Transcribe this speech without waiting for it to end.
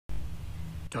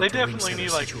They definitely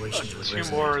need like 2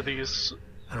 more of these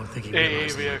AA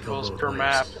vehicles per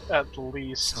map at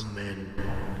least. Some men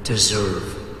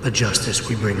deserve the justice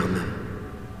we bring on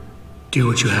them. Do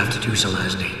what you have to do,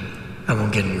 Zelazny. I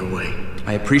won't get in your way.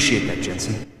 I appreciate that,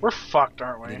 Jensen. We're fucked,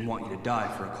 aren't we? I didn't want you to die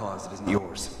for a cause that isn't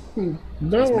yours.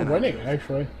 No, we're winning,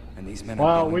 actually. And these men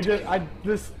wow, are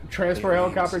this transfer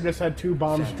helicopter just had 2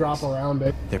 bombs drop around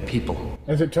it. They're people.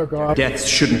 As it took off. Deaths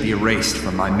shouldn't be erased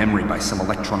from my memory by some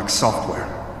electronic software.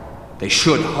 They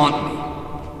should haunt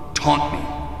me, taunt me,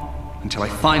 until I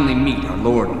finally meet our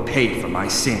Lord and pay for my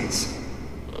sins.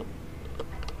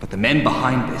 But the men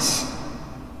behind this,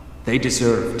 they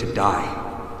deserve to die.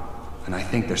 And I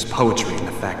think there's poetry in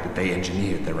the fact that they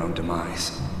engineered their own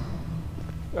demise.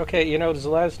 Okay, you know,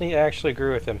 Zelazny, I actually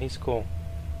agree with him. He's cool.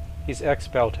 He's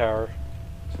ex-Bell Tower,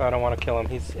 so I don't want to kill him.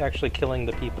 He's actually killing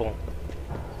the people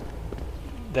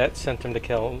that sent him to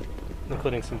kill,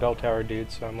 including some Bell Tower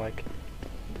dudes, so I'm like,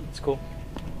 it's cool.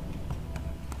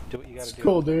 Do what you gotta do. It's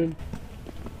cool, dude.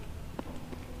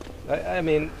 I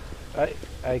mean, I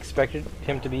expected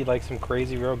him to be like some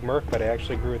crazy rogue merc, but I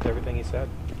actually agree with everything he said.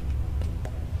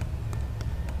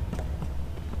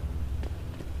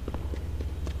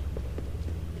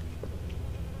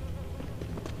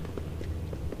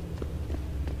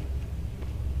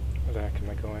 Where the heck am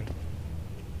I going?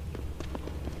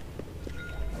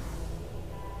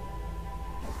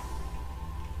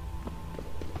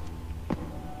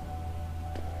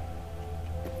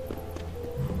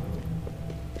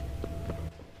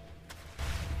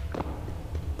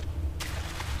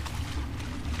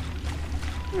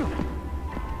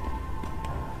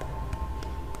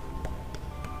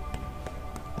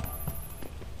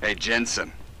 Hey,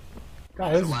 Jensen.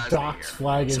 God, this Doc's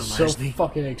flag is so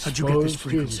fucking exposed.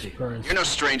 Jesus Christ. You're no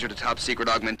stranger to top secret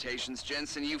augmentations,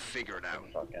 Jensen. You figure it out.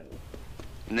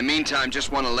 In the meantime,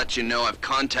 just want to let you know I've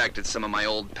contacted some of my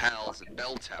old pals at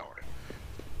Bell Tower.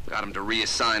 Got them to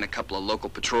reassign a couple of local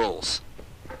patrols.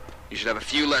 You should have a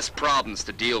few less problems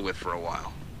to deal with for a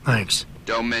while. Thanks.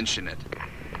 Don't mention it.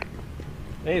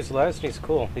 Hey, Zelazny's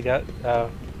cool. He got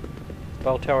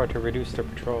Bell Tower to reduce their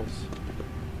patrols.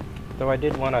 Though I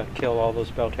did want to kill all those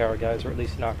Bell Tower guys, or at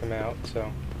least knock them out,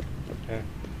 so... yeah.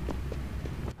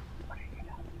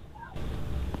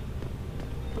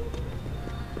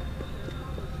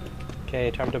 Okay,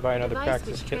 time to buy another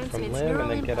practice kit from Lim and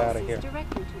then get out of here.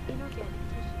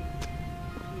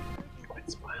 Quit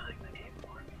spoiling the game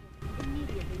for me.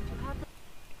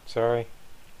 Sorry.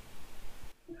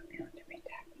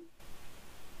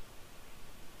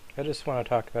 I just want to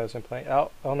talk about as I'm playing.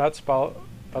 I'll not spoil.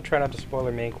 I'll try not to spoil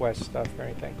their main quest stuff or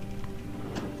anything.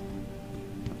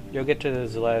 You'll get to the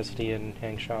Zelazny and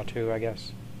Heng too, I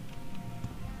guess.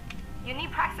 You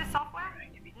need practice software?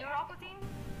 Neuroprotein?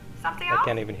 Something else? I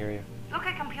can't even hear you. Look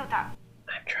at computer. I'm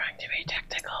trying to be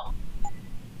tactical.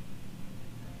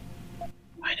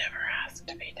 I never asked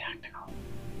to be tactical.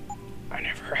 I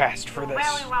never asked for this. You're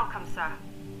very welcome, sir.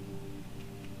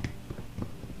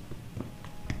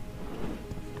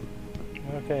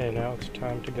 Okay, now it's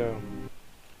time to go.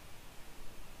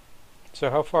 So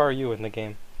how far are you in the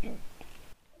game?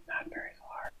 Not very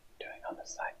far. Doing all the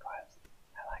side quests.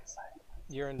 I like side quests.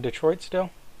 You're in Detroit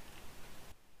still?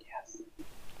 Yes.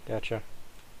 Gotcha.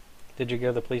 Did you go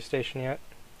to the police station yet?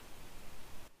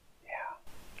 Yeah.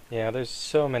 Yeah, there's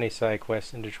so many side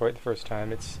quests in Detroit the first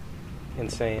time. It's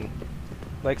insane.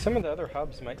 Like, some of the other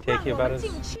hubs might take you about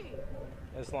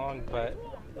as long, but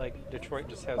like Detroit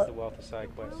just has the wealth of side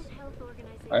quests.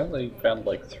 I only found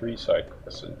like 3 side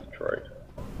quests in Detroit.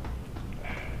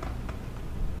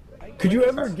 Could you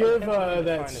ever give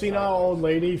that senile old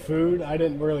lady food? I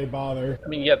didn't really bother. I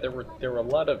mean, yeah, there were a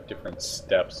lot of different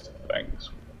steps to things,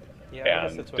 Yeah,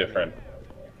 and different,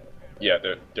 yeah,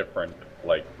 they're different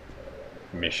like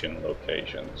mission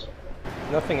locations.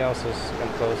 Nothing else has come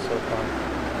close so far.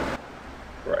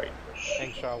 Right.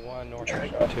 Hengshaw 1 or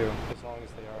Hengshaw 2, as long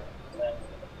as they are.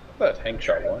 But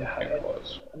Hengshaw 1 came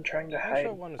close. I'm trying to hide.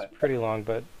 Hengshaw 1 is pretty long,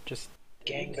 but just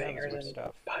gangbangers and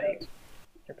stuff. pipe.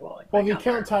 You're blowing. Well, if you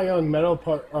count Taiyang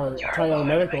Medical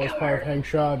as part of Heng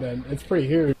Sha, then it's pretty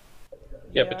huge.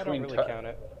 Yeah, I between don't really count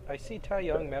it. I see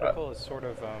Taiyang Medical as sort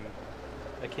of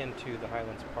akin to the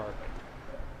Highlands Park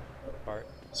part.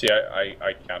 See,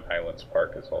 I count Highlands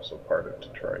Park as also part of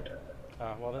Detroit.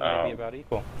 Well, then they'd be about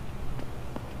equal.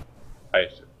 I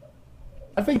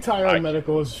think Taiyang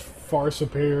Medical is far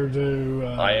superior to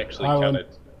I actually Highland.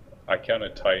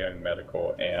 counted Taiyang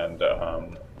Medical and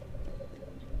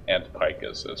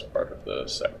Picus as part of the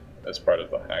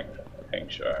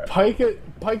Hengsha.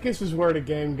 Picus is where the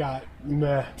game got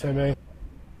meh to me.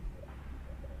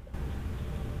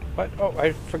 What? Oh,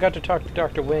 I forgot to talk to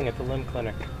Dr. Wing at the Limb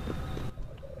Clinic.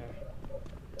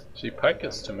 See,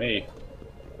 Picus to me,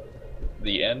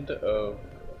 the end of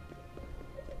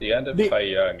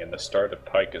Haiyang and the start of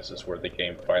Picus is where the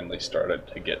game finally started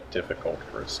to get difficult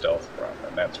for a stealth run,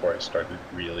 and that's where I started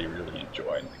really, really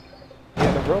enjoying the game.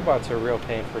 Yeah, the robots are a real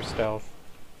pain for stealth.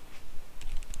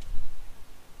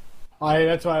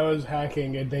 That's why I was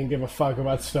hacking and didn't give a fuck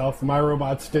about stealth. My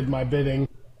robots did my bidding.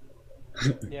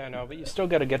 Yeah, I know, but you still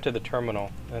got to get to the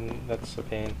terminal, and that's a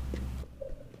pain.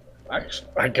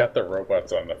 I got the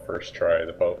robots on the first try,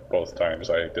 both times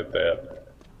I did that.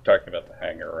 Talking about the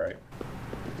hangar, right?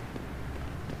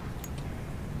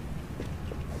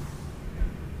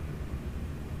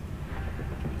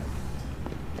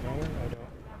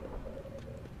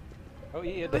 Oh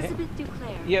yeah,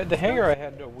 the hangar I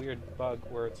had a weird bug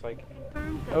where it's like,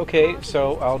 okay,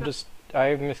 so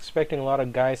I'm expecting a lot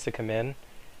of guys to come in,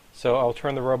 so I'll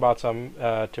turn the robots on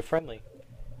to friendly,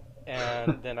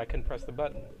 and then I can press the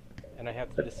button, and I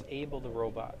have to disable the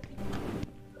robot.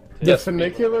 The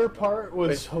funicular part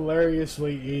was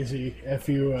hilariously easy if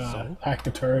you hack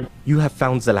the turret. You have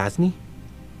found Zelazny?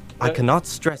 I cannot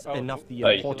stress enough the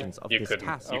importance of this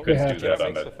task. You couldn't do that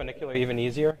on the funicular even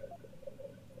easier?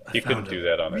 You couldn't do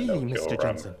that on a really, no-kill Mr.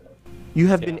 run. Jensen. You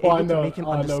have been able to make him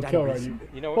understand no-kill reason.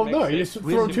 You know well, what no, makes you it just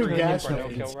throw two really gas for a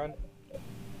grenades. no-kill run?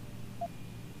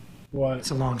 What? It's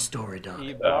a long story, Doc.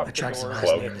 You I block the tracked doors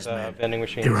Zelazny and with his men. vending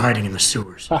machines. They were hiding in the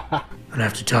sewers. And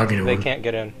after talking to They him, can't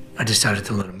get in. I decided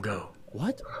to let him go.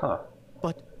 What? Huh.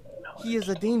 But he is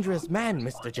a dangerous man,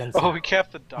 Mr. Jensen. Oh, we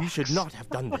capped the docks. You should not have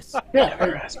done this.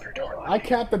 Yeah, I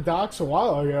capped the docks a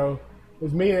while ago. It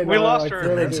was me and we lost like, her.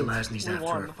 The men dudes. Zelazny's after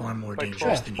are far more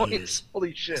dangerous than he is.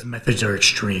 Holy shit. His methods are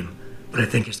extreme, but I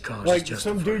think his cause is Like,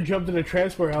 justified. some dude jumped in a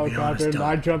transport honest, helicopter, and Doc,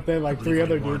 I jumped in like I three believe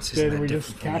other what he wants dudes did, isn't and we that just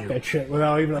different from capped you. that shit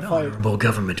without even a An fight. honorable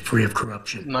government free of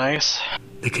corruption. Nice.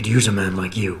 They could use a man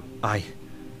like you. I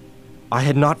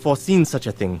had not foreseen such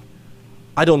a thing.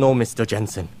 I don't know, Mr.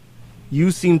 Jensen. You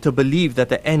seem to believe that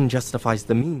the end justifies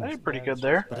the means. I did pretty good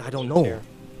there. But I don't know.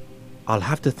 I'll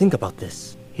have to think about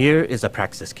this. Here is a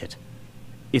praxis kit.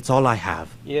 It's all I have.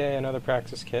 Yeah, another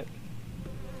praxis kit.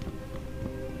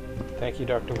 Thank you,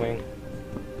 Dr. Wing.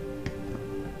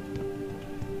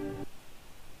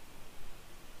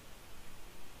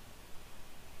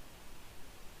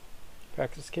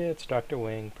 Praxis kits, Dr.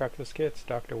 Wing. Praxis kits,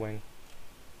 Dr. Wing.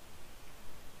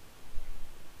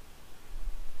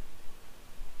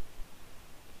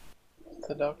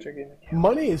 The doctor giving you?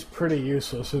 Money is pretty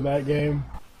useless in that game.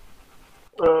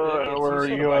 We're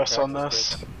US on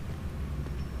this.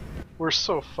 We're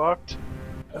so fucked.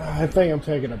 I think I'm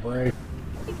taking a break.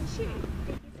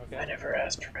 Okay. I never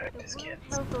asked for practice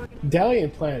kits.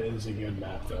 Dalian Planet is a good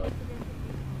map, though.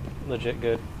 Legit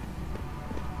good.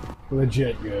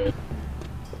 Legit good.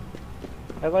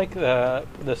 I like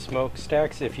the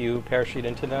smokestacks. If you parachute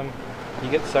into them,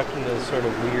 you get sucked into this sort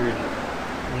of weird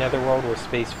netherworld where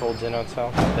space folds in on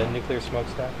itself. The nuclear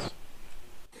smokestacks.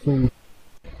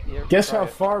 Guess how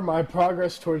far my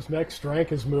progress towards next rank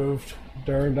has moved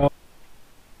during the...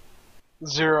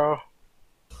 0.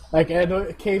 Like, I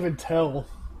can't even tell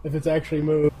if it's actually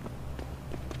moved.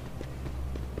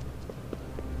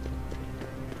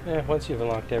 Yeah, once you've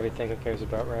unlocked everything, who cares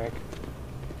about rank?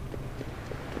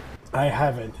 I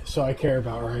haven't, so I care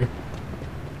about rank.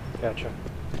 Gotcha.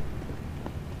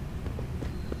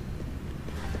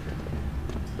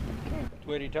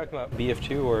 Wait, are you talking about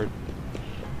BF2 or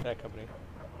that company?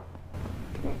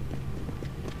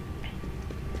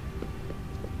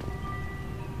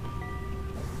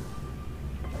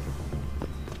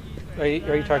 Are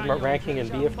you talking about ranking in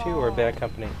BF2 or Bad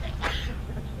Company?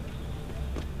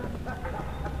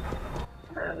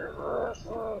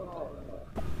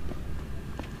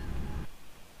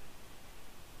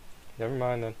 Never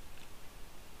mind then.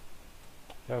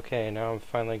 Okay, now I'm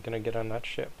finally gonna get on that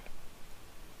ship.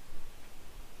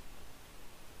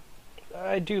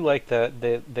 I do like that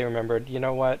they remembered, you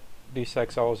know what, Deus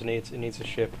Ex always needs a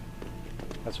ship.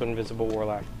 That's what Invisible War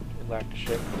lacked a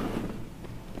ship.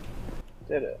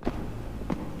 Did it?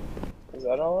 Is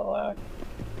that all it lacked?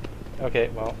 Okay,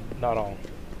 well, not all.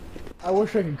 I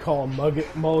wish I could call a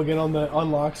mulligan on the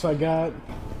unlocks I got.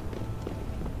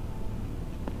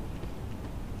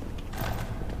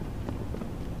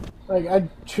 Like, I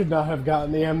should not have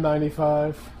gotten the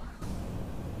M95.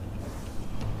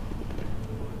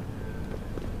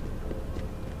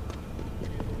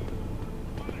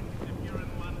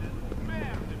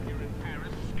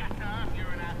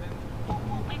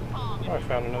 Oh, I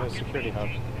found another security hub.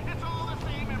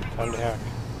 Time to hack.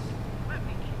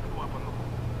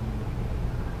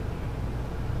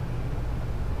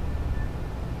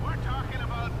 We're talking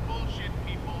about bullshit,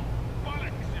 people.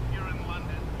 Bollocks if you're in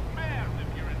London. Bears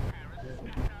if you're in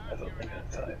Paris.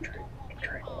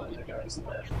 items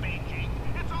left.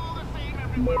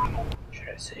 Should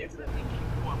I save them?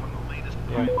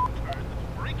 Yeah.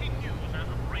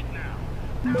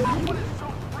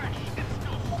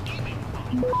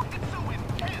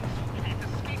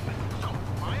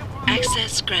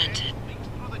 Access granted.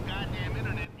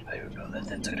 I don't know that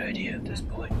that's a good idea at this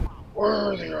point. Where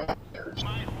are the others?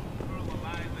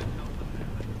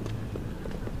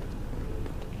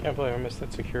 Can't believe I missed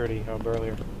that security hub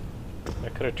earlier. I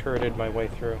could have turreted my way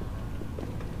through.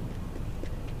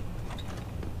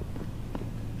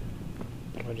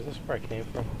 Wait, is this where I came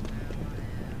from?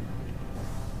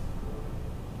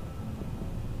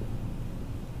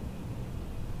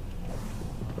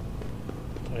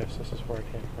 Yes, this is where I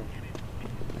came from.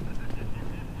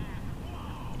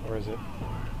 Or is it?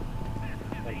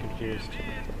 I'm confused.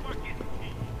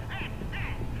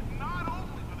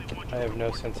 I have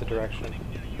no sense of direction.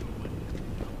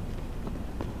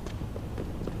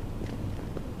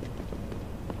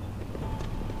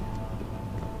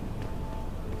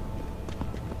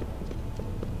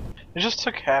 I just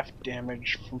took half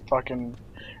damage from fucking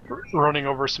running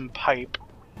over some pipe.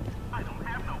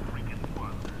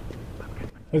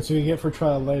 That's what you get for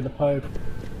trying to lay the pipe.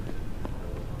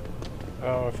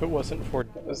 Oh, if it wasn't for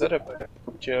Was that a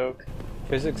joke?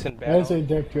 physics and That's a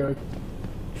dick joke.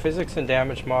 physics and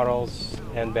damage models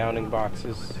and bounding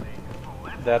boxes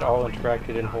that all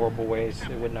interacted in horrible ways,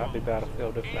 it would not be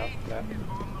Battlefield if not for that.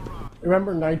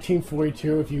 Remember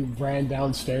 1942, if you ran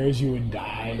downstairs, you would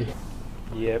die.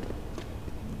 Yep.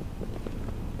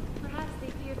 Perhaps they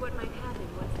feared what might happen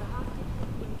once the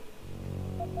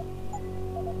hostage.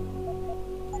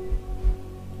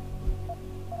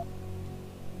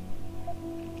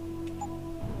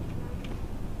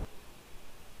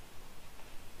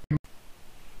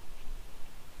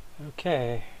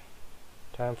 Okay.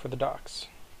 Time for the docks.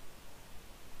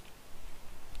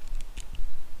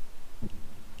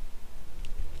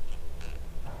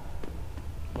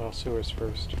 Well, sewers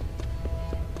first.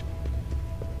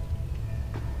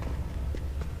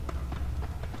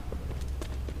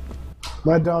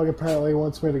 My dog apparently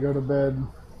wants me to go to bed.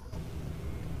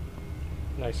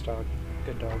 Nice dog.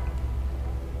 Good dog.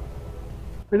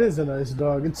 It is a nice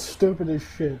dog. It's stupid as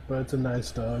shit, but it's a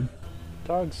nice dog.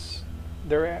 Dogs,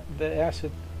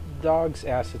 dogs'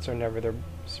 assets are never their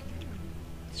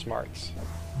smarts.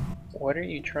 What are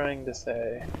you trying to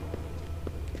say?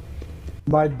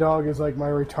 My dog is like my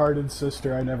retarded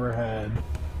sister I never had.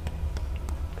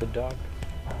 Good dog.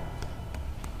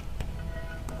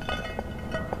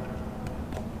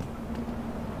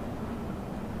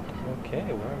 Okay,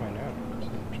 where am I now? This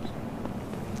is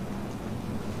interesting.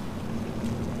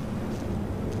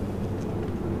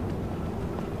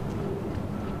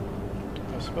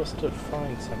 I was supposed to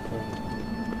find something.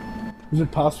 Is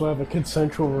it possible to have a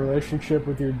consensual relationship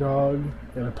with your dog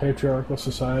in a patriarchal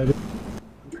society?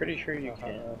 I'm pretty sure you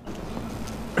can.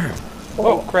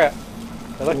 Oh crap!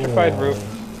 Electrified roof.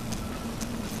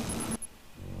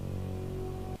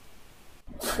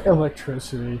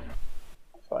 Electricity.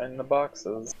 Find the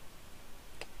boxes.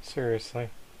 Seriously.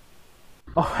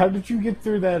 Oh, how did you get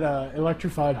through that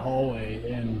electrified hallway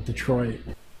in Detroit?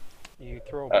 You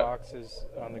throw boxes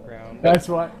on the ground. That's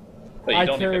what But I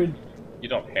carried. You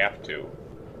don't have to,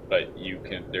 but you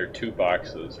can. There are two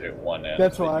boxes at one end.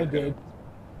 That's what I did.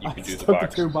 You I can do the took the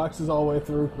boxes. two boxes all the way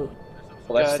through.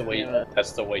 Well, that's God the way. damn it.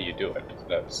 That's the way you do it.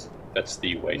 That's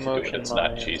the way to do it. Motion It's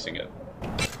not mine. cheesing it.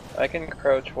 I can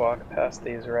crouch walk past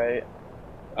these, right?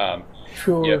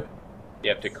 Sure. You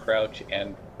have to crouch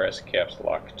and press caps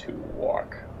lock to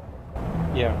walk.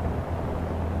 Yeah.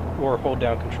 Or hold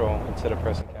down control instead of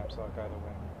pressing caps lock, either way.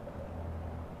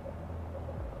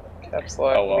 Caps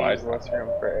lock Oh, well, leaves less room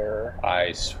for error.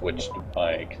 I switched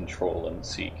my control and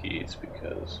C keys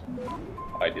because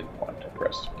I didn't want to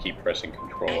keep pressing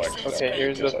control X. Okay,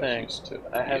 here's the thing.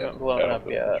 I haven't blown up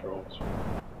yet.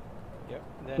 Yep.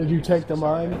 Then Did you take the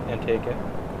mine? And take it.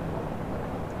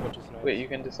 Which is nice. Wait, you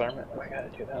can disarm it? Oh, I gotta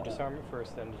do You that. disarm it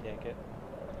first, then you take it.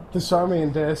 Disarming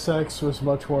in Deus Ex was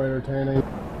much more entertaining.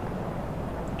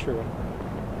 True.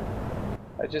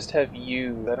 I just have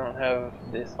use. I don't have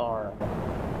disarm.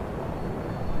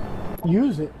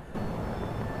 Use it.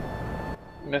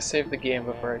 I'm gonna save the game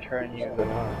before I try and use it.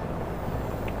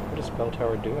 What is Bell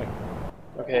Tower doing?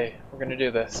 Okay, we're gonna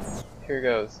do this. Here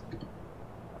goes.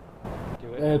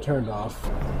 Do And it turned off.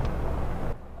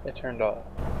 It turned off.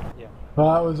 Yeah.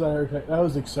 Well, that was entertaining. That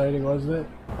was exciting, wasn't it?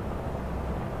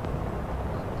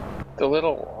 The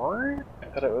little orange? I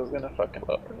thought it was gonna fucking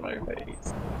blow up in my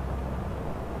face.